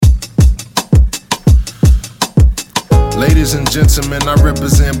Ladies and gentlemen, I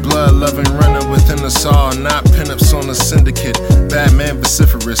represent blood loving running within us all. Not pinups on a syndicate. Bad man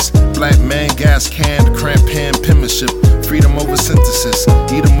vociferous. Black man gas can, cramp hand penmanship. Freedom over synthesis.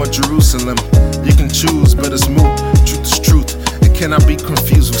 Edom or Jerusalem. You can choose, but it's moot. Truth is truth. It cannot be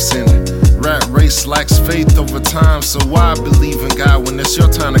confused with sin. Rat race lacks faith over time, so why believe in God when it's your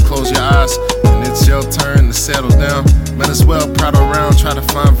time to close your eyes? And it's your turn to settle down. Might as well prod around, try to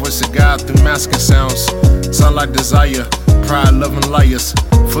find voice of God through masking sounds. Sound like desire, pride, loving liars.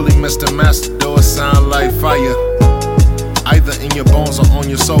 Fully Mr. Master, though it sound like fire. Either in your bones or on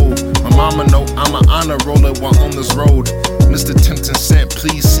your soul. My mama know I'm an honor roller while on this road. Mr. Tempting sent,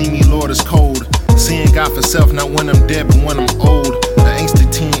 please see me, Lord, it's cold. Seeing God for self, not when I'm dead, but when I'm old. The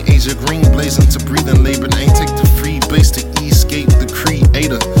angsty teenager, green blazing to breathing labor. Ain't take the free base to escape the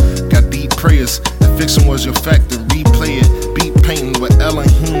creator. Got deep prayers, if fiction was your factor, replay it. Beat painting with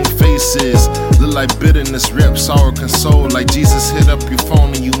Elohim faces. Look like bitterness, rip, sorrow, console. Like Jesus hit up your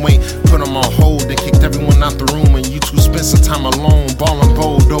phone and you ain't put them on hold. Then kicked everyone out the room and you two spent some time alone. Ballin'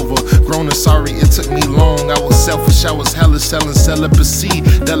 bold over, grown and sorry it took me long. I was selfish, I was hellish, selling celibacy.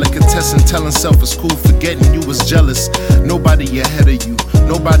 Delicatessen, telling self it's cool, forgetting you was jealous. Nobody ahead of you,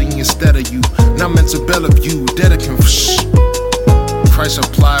 nobody instead of you. Not meant to bell of you, dedicant, shh. Christ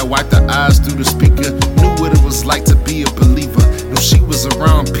replied, wiped the eyes through the speaker. Knew what it was like to be a believer. Knew she was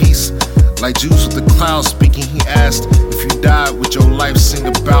around peace. Like Jews with the clouds speaking, he asked, if you died, would your life sing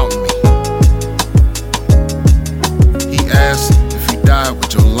about me? He asked, if you died,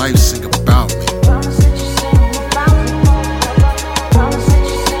 would your life sing about me?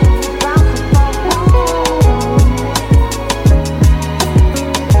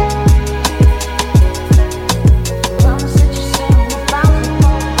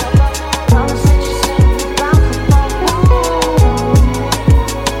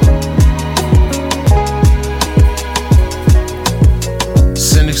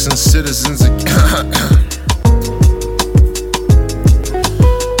 Cynics and citizens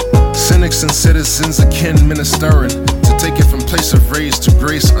Cynics and citizens akin ministering to take it from place of rage to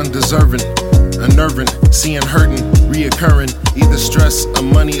grace undeserving. Unnerving, seeing hurting, reoccurring. Either stress or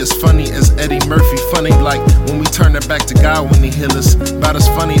money is funny as Eddie Murphy. Funny like when we turn it back to God when he heal us. About as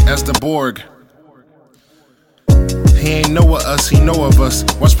funny as the Borg. He ain't know of us, he know of us.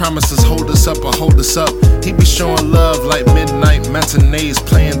 Watch promises hold us up or hold us up. He be showing love like midnight matinees,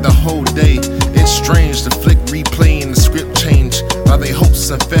 playing the whole day. It's strange, the flick replaying, the script change by their hopes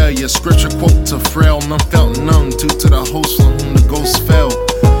and failures. Scripture quote to frail, none felt numb due to the host on whom the ghost fell.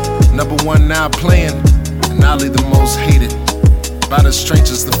 Number one now playing, and Ollie the most hated. By the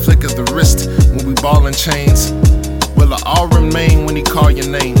strangers, the flick of the wrist when we ball in chains. Will it all remain when he call your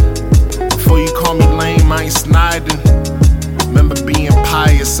name? Before you call me lame, I ain't sniding. Remember being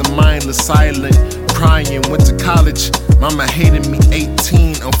pious and mindless, silent, crying. Went to college, mama hated me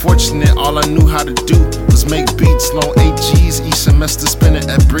 18. Unfortunate, all I knew how to do was make beats. Long 8 G's each semester, spinning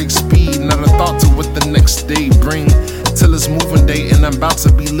at break speed. Not a thought to what the next day bring. Till it's moving day and I'm about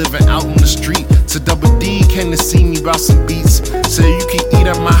to be living out on the street. So Double D came to see me about some beats. Said you can eat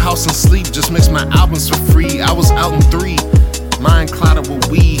at my house and sleep, just mix my albums for free. I was out in 3. Mind clouded with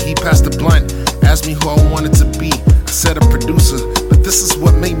weed, he passed the blunt, asked me who I wanted to be. I said a producer, but this is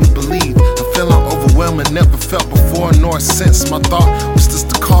what made me believe. A feeling overwhelming, never felt before nor since. My thought was this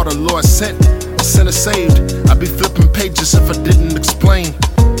the call the Lord sent. A sinner saved, I'd be flipping pages if I didn't explain.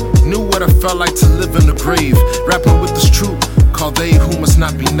 Knew what it felt like to live in the grave, rapping with this truth, called they who must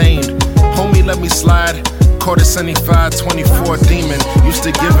not be named. Homie, let me slide. Caught a 75-24 demon. Used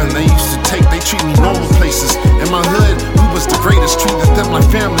to give and they used to take. They treat me normal places. In my hood, we was the greatest. Treated them like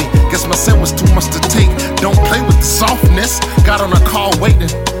family. Guess my sin was too much to take. Don't play with the softness. Got on a call waiting.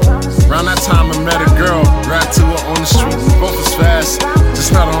 Around that time I met a girl. Right to her on the street. Both was fast,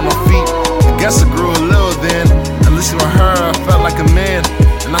 just not on her feet. I guess I grew a little then. At least with her, I felt like a man.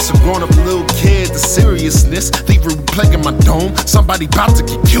 And I said growing up a little kid, the seriousness, thievery plaguing my dome. Somebody about to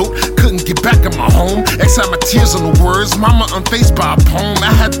get killed, couldn't get back in my home. Exile my tears on the words, mama unfazed by a poem.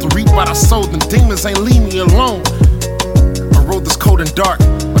 I had to reap what I sowed, and demons ain't leave me alone. I wrote this cold and dark,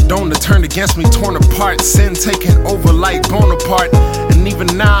 my dome that turned against me, torn apart. Sin taking over like Bonaparte. And even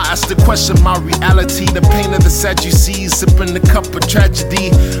now I still question my reality. The pain of the Sadducees, sipping the cup of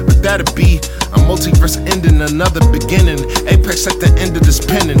tragedy. But that'd be a multiverse ending, another beginning. Apex at the end of this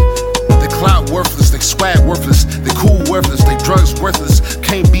penning. They clout worthless, they swag worthless, they cool worthless, they drugs worthless.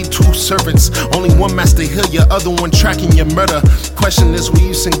 Can't be too certain. servants. Only one master heal your other one tracking your murder. Question is, will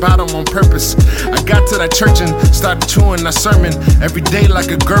you sing bottom on purpose? I got to that church and started chewing that sermon. Every day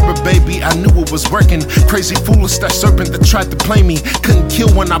like a Gerber baby, I knew it was working. Crazy foolish, that serpent that tried to play me. Couldn't kill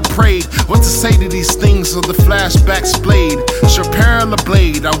when I prayed. What to say to these things, so the flashbacks played. Sure peril a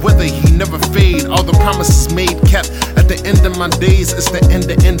blade, I wither, he never fade. All the promises made kept. At the end of my days, it's the end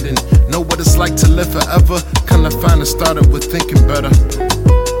of ending. Know what it's like to live forever. Kinda find it started with thinking better.